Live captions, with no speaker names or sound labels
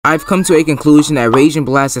I've come to a conclusion that Raging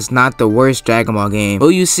Blast is not the worst Dragon Ball game. Well,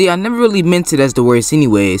 you see, I never really meant it as the worst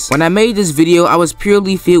anyways. When I made this video, I was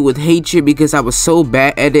purely filled with hatred because I was so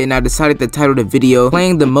bad at it, and I decided to title the video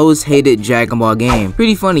playing the most hated Dragon Ball game.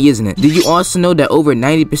 Pretty funny, isn't it? Did you also know that over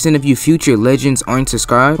 90% of you future legends aren't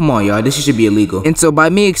subscribed? Come on, y'all, this should be illegal. And so by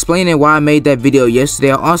me explaining why I made that video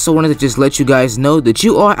yesterday, I also wanted to just let you guys know that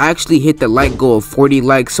you all actually hit the like goal of 40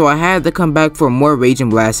 likes, so I had to come back for more Raging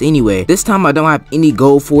Blast anyway. This time I don't have any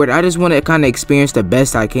goal for it. I just want to kind of experience the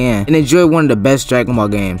best I can and enjoy one of the best Dragon Ball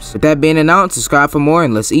games. With that being announced, subscribe for more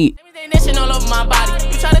and let's eat. All over my body.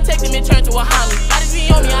 You try to take me and turn to a homie. I just be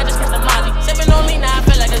on me, I just hit the molly. Sipping on me, now I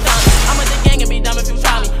feel like a zombie. I'm with the gang and be dumb if you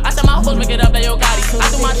try me. I said my hoes make it up like yo Gotti. I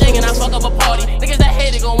do my thing and I fuck up a party. Niggas that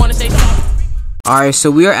hate it gon' wanna say sorry. Alright, so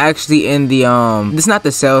we are actually in the, this is not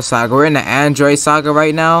the Cell Saga, we're in the Android Saga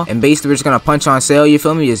right now, and basically we're just gonna punch on Cell, you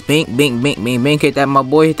feel me, just bink, bink, bink, bink, bink, hit that, my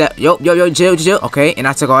boy, hit that, yo, chill, okay, and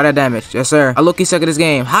I took all that damage, yes sir, I low-key suck at this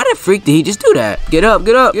game. How the freak did he just do that? Get up,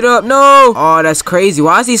 no! Oh, that's crazy,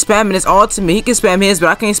 why is he spamming his ultimate? He can spam his, but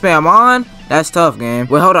I can't spam on? That's tough, game.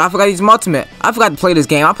 Wait, hold on, I forgot to use my ultimate. I forgot to play this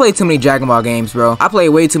game. I played too many Dragon Ball games, bro. I played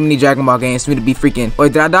way too many Dragon Ball games for me to be freaking,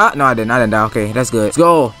 wait, did I die? No, I didn't die, okay, that's good, let's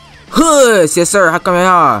go. Yes sir, how come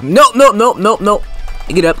nope.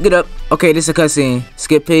 Get up. Okay, this is a cutscene.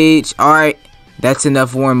 Skip page. Alright, that's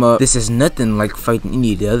enough warm up. This is nothing like fighting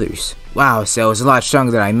any of the others. Wow, Cell is a lot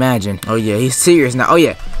stronger than I imagined. Oh yeah, he's serious now. Oh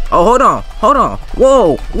yeah. Oh, hold on.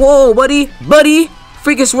 Whoa, buddy.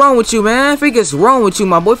 Freak is wrong with you, man. Freak is wrong with you,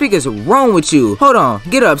 my boy. Freak is wrong with you. Hold on.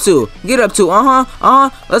 Get up too.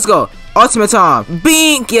 Let's go. Ultimate time.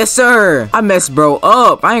 Bink, yes sir. I messed bro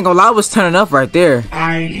up. I ain't gonna lie, I was turning up right there.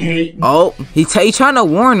 I hate. Oh, he trying to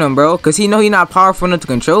warn him, bro, cause he know he not powerful enough to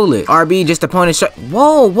control it. RB just opponent shot.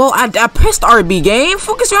 Whoa, I pressed RB, game.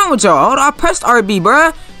 Fuck is wrong with y'all? Hold on, I pressed RB,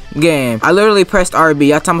 bruh. Game. I literally pressed RB.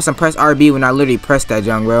 Y'all tell me some press RB when I literally pressed that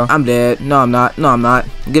junk, bro. I'm dead. No, I'm not.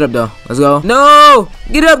 Get up though. Let's go. No!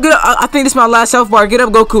 Get up. I think this is my last health bar. Get up,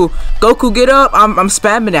 Goku. Goku, get up. I'm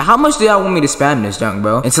spamming it. How much do y'all want me to spam this junk,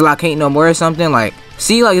 bro? Until I can't no more or something? Like,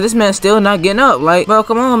 see, like this man's still not getting up. Like, bro,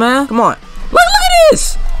 come on, man. Come on. Look at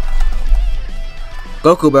this.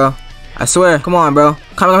 Goku, bro. I swear. Come on, bro.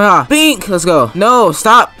 Come here. Bink. Let's go. No,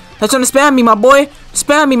 stop. They're trying to spam me, my boy.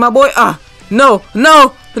 No.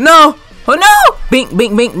 Oh no! Bink,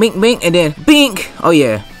 and then bink. Oh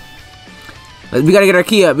yeah. We gotta get our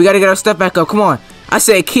key up. We gotta get our stuff back up. Come on. I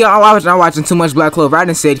said key. I'm watching too much Black Clover. I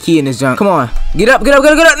didn't say key in this junk. Come on. Get up. No,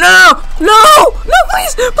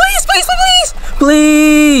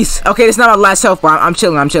 please. Okay, this is not my last health bar. I'm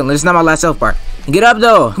chilling. This is not my last health bar. Get up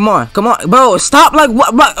though. Come on, bro. Stop. Like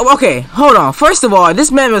what? Okay, hold on. First of all,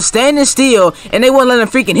 this man was standing still, and they wouldn't let him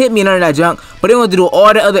freaking hit me and none of that junk. But they want to do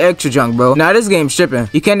all the other extra junk, bro. Now this game's tripping.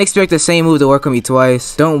 You can't expect the same move to work on me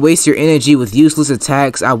twice. Don't waste your energy with useless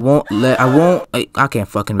attacks. I can't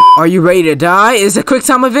fucking. Are you ready to die? Is it a quick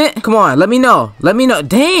time event? Come on, let me know.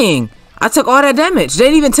 Dang. I took all that damage. They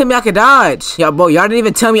didn't even tell me I could dodge. Y'all didn't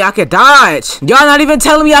even tell me I could dodge. Y'all not even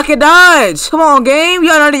telling me I could dodge. Come on, game.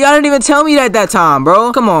 Y'all didn't even tell me that time,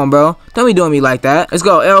 bro. Come on, bro. Don't be doing me like that. Let's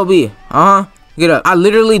go, LB. Get up. I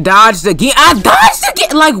literally dodged again.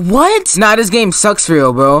 Like, what? Nah, this game sucks for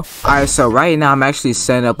real, bro. Alright, so right now I'm actually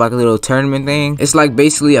setting up like a little tournament thing. It's like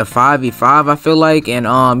basically a 5v5, I feel like. And,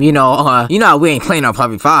 you know we ain't playing on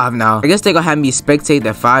 5v5 now. I guess they gonna have me spectate the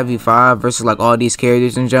 5v5 versus like all these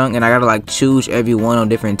characters and junk. And I gotta like choose everyone on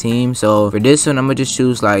different teams. So for this one, I'm gonna just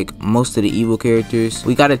choose like most of the evil characters.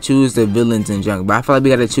 We gotta choose the villains and junk. But I feel like we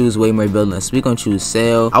gotta choose way more villains. So we gonna choose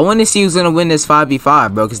Cell. I wanna see who's gonna win this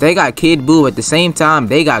 5v5, bro. Cause they got Kid Buu at the same time.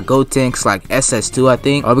 They got Gotenks like SS2, I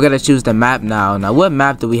think. Oh, we gotta choose the map now. Now, what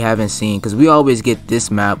map do we haven't seen? Because we always get this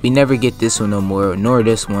map. We never get this one no more, nor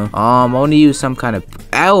this one. I want to use some kind of.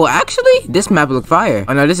 Oh, actually, this map look fire.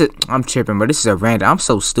 Oh no, this is. I'm tripping, bro. This is a random. I'm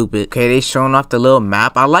so stupid. Okay, they showing off the little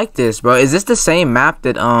map. I like this, bro. Is this the same map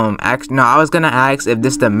that No, I was gonna ask if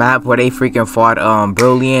this the map where they freaking fought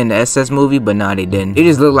Broly in the SS movie, but no, they didn't. It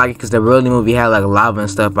just looked like it because the Broly movie had like lava and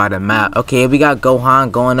stuff by the map. Okay, we got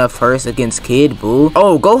Gohan going up first against Kid Buu.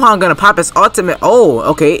 Oh, Gohan gonna pop his ultimate. Oh,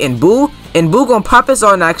 okay, and Buu gonna pop his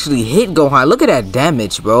on and actually hit Gohan. Look at that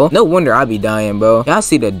damage, bro. No wonder I be dying, bro. Y'all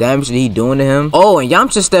see the damage that he doing to him? Oh, and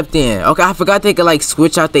Yamcha stepped in. Okay, I forgot they could like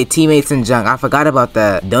switch out their teammates and junk. I forgot about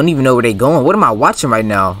that. Don't even know where they going. What am I watching right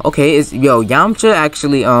now? Okay, Yamcha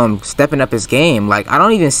actually stepping up his game. Like, I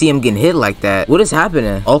don't even see him getting hit like that. What is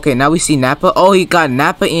happening? Okay, now we see Nappa. Oh, he got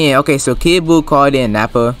Nappa in. Okay, so Kid Buu called in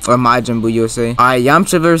Nappa or Majin Buu, you'll say. Alright,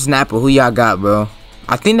 Yamcha versus Nappa. Who y'all got, bro?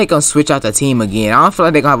 I think they gonna switch out the team again. I don't feel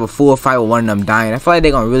like they gonna have a full fight with one of them dying. I feel like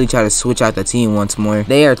they gonna really try to switch out the team once more.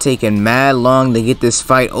 They are taking mad long to get this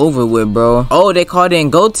fight over with, bro. Oh, they called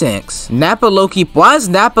in Gotenks. Nappa Loki. Why is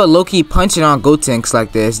Nappa Loki punching on Gotenks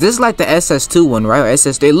like this? This is like the SS2 one, right? Or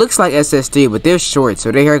SS3. It looks like SS3, but they're short,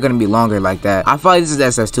 so their hair gonna be longer like that. I feel like this is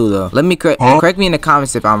SS2 though. Let me correct me in the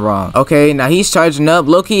comments if I'm wrong. Okay, now he's charging up.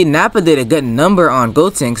 Loki, Nappa did a good number on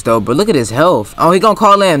Gotenks though, but look at his health. Oh, he gonna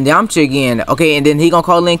call in Yamcha again. Okay, and then he gonna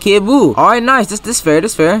call in Kid Buu. Alright, nice. This fair,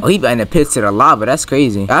 this fair. Oh, he in the pits to the lava. That's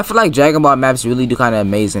crazy. I feel like Dragon Ball maps really do kind of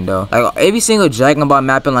amazing though. Like every single Dragon Ball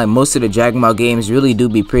map and like most of the Dragon Ball games really do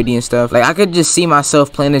be pretty and stuff. Like I could just see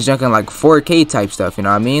myself playing this junk in like 4K type stuff, you know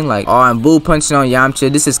what I mean? Like, oh, and Buu punching on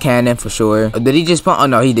Yamcha. This is canon for sure. Did he just punch? Oh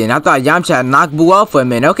no, he didn't. I thought Yamcha had knocked Buu off for a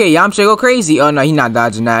minute. Okay, Yamcha go crazy. Oh no, he not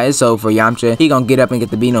dodging that. It's over for Yamcha. He gonna get up and get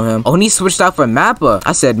the beat on him. Oh, and he switched out for Mappa.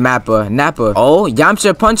 I said Mappa. Nappa. Oh,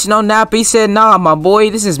 Yamcha punching on Nappa. He said, nah, my boy,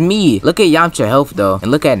 this is me. Look at Yamcha health though,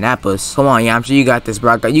 and look at Nappa's. Come on, Yamcha, you got this,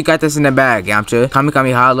 bro. You got this in the bag, Yamcha.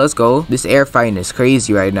 Kami ha, let's go. This air fighting is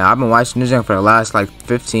crazy right now. I've been watching this junk for the last like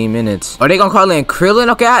 15 minutes. Are they gonna call in Krillin?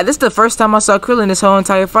 Okay, this is the first time I saw Krillin this whole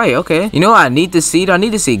entire fight. Okay, you know what I need to see? I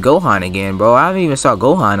need to see Gohan again, bro. I haven't even saw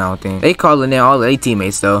Gohan, I don't think. They calling in all their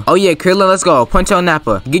teammates though. Oh yeah, Krillin, let's go. Punch on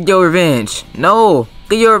Nappa. Get your revenge. No.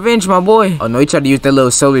 Get your revenge, my boy. Oh no, he tried to use that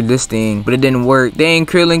little solar disc thing, but it didn't work. Dang,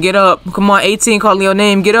 Krillin, get up. Come on, 18 calling your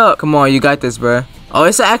name. Get up. Come on, you got this, bro. Oh,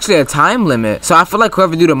 it's actually a time limit. So I feel like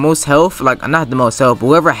whoever do the most health, like not the most health, but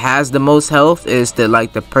whoever has the most health is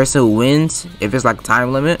the person who wins if it's like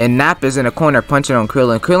time limit. And Nap is in the corner punching on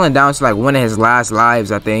Krillin. Krillin down to like one of his last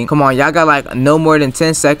lives, I think. Come on, y'all got like no more than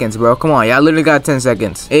 10 seconds, bro. Come on, y'all literally got 10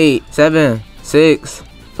 seconds. 8, 7, 6,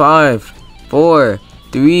 5, 4,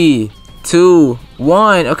 3, 2,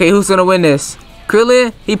 1. Okay, who's gonna win this?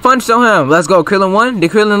 Krillin? He punched on him. Let's go. Krillin won?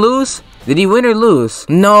 Did Krillin lose? Did he win or lose?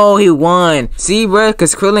 No, he won. See, bro,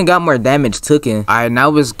 because Krillin got more damage taken. Alright,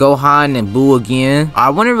 now it's Gohan and Buu again.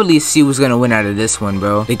 I want to really see who's gonna win out of this one,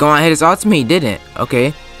 bro. They Gohan hit his ultimate? He didn't.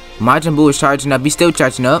 Okay. Majin Buu is charging up. He's still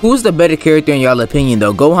charging up. Who's the better character in y'all opinion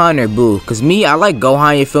though? Gohan or Buu? Cause me, I like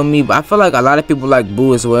Gohan, you feel me? But I feel like a lot of people like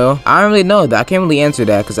Buu as well. I don't really know that. I can't really answer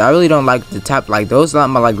that. Cause I really don't like the top, like those are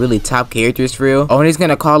not my like really top characters for real. Oh, and he's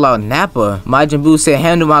gonna call out Nappa. Majin Buu said,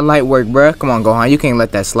 handle my light work, bruh. Come on, Gohan. You can't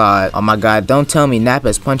let that slide. Oh my god, don't tell me Nappa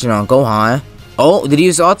is punching on Gohan. Oh, did he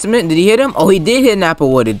use ultimate? Did he hit him? Oh, he did hit Nappa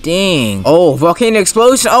with it. Dang. Oh, volcano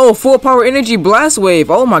explosion. Oh, full power energy blast wave.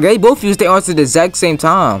 Oh my god, they both used their arms at the exact same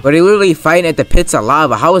time. But they literally fighting at the pits of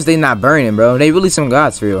lava. How is they not burning, bro? They really some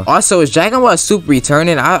gods for real. Also, is Dragon Ball Super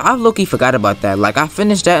returning? I low-key forgot about that. Like, I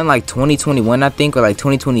finished that in like 2021, I think, or like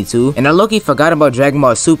 2022. And I low-key forgot about Dragon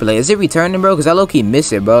Ball Super. Like, is it returning, bro? Because I low-key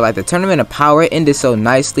miss it, bro. Like, the Tournament of Power ended so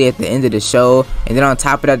nicely at the end of the show. And then on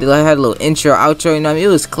top of that, they had a little intro, outro, you know what I mean? It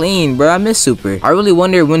was clean, bro. I miss Super. I really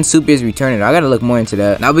wonder when Super is returning. I gotta look more into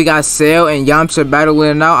that. Now we got Cell and Yamcha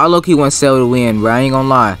battling now. I low-key want Cell to win, bro. I ain't gonna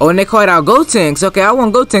lie. Oh, and they called out Gotenks. Okay, I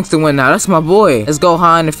want Gotenks to win now. That's my boy. Let's go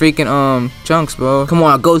high in the freaking chunks, bro. Come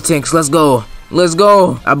on, Gotenks. Let's go. Let's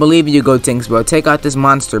go. I believe in you, Gotenks, bro. Take out this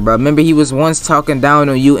monster, bro. Remember, he was once talking down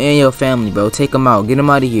on you and your family, bro. Take him out. Get him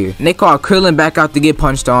out of here. And they call Krillin back out to get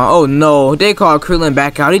punched on. Oh, no. They call Krillin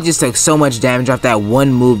back out. He just took so much damage off that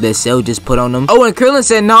one move that Cell just put on him. Oh, and Krillin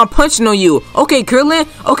said, nah, I'm punching on you. Okay, Krillin.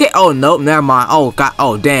 Okay. Oh, nope. Never mind. Oh, God.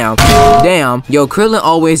 Oh, damn. Damn. Yo, Krillin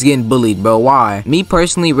always getting bullied, bro. Why? Me,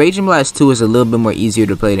 personally, Raging Blast 2 is a little bit more easier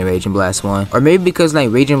to play than Raging Blast 1. Or maybe because, like,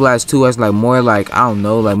 Raging Blast 2 has, like, more, like, I don't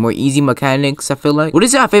know, like, more easy mechanics, I feel like. What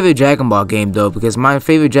is your favorite Dragon Ball game though? Because my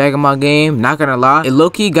favorite Dragon Ball game, not gonna lie, it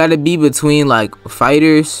low-key gotta be between like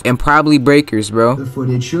FighterZ and probably Breakers, bro. The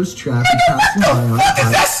footage shows traffic passing by on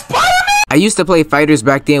I used to play FighterZ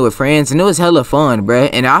back then with friends, and it was hella fun, bruh.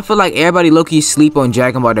 And I feel like everybody low-key sleep on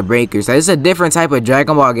Dragon Ball the Breakers. Like, it's a different type of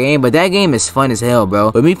Dragon Ball game, but that game is fun as hell,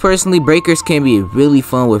 bro. But me personally, Breakers can be really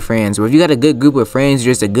fun with friends. But if you got a good group of friends,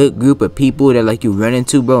 just a good group of people that like you run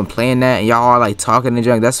into, bro, and playing that, and y'all are like talking and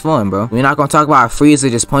junk, that's fun, bro. We're not gonna talk about Frieza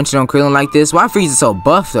just punching on Krillin like this. Why Frieza so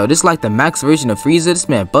buff though? This is like the max version of Frieza. This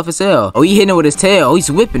man buff as hell. Oh, he hitting him with his tail. Oh, he's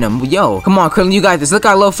whipping him. Yo, come on, Krillin, you got this. Look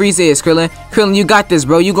how low Frieza is, Krillin. Krillin, you got this,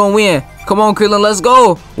 bro. You gonna win. Come on, Krillin, let's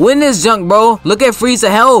go. Win this junk, bro. Look at Frieza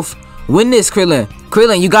health. Win this, Krillin.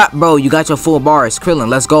 Krillin, you got your full bars. Krillin,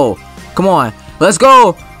 let's go. Come on, let's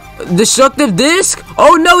go. Destructive disc?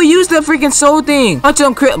 Oh no, he used that freaking soul thing. Punch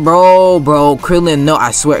on Krillin. Bro, Krillin, no,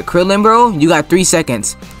 I swear. Krillin, bro, you got 3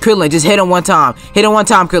 seconds. Krillin, just hit him one time. Hit him one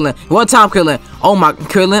time, Krillin. One time, Krillin. Oh my,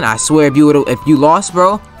 Krillin, I swear if you lost,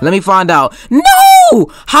 bro, let me find out. No!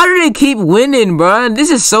 How do they keep winning, bro?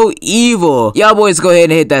 This is so evil. Y'all boys go ahead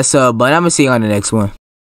and hit that sub button. I'm gonna see you on the next one.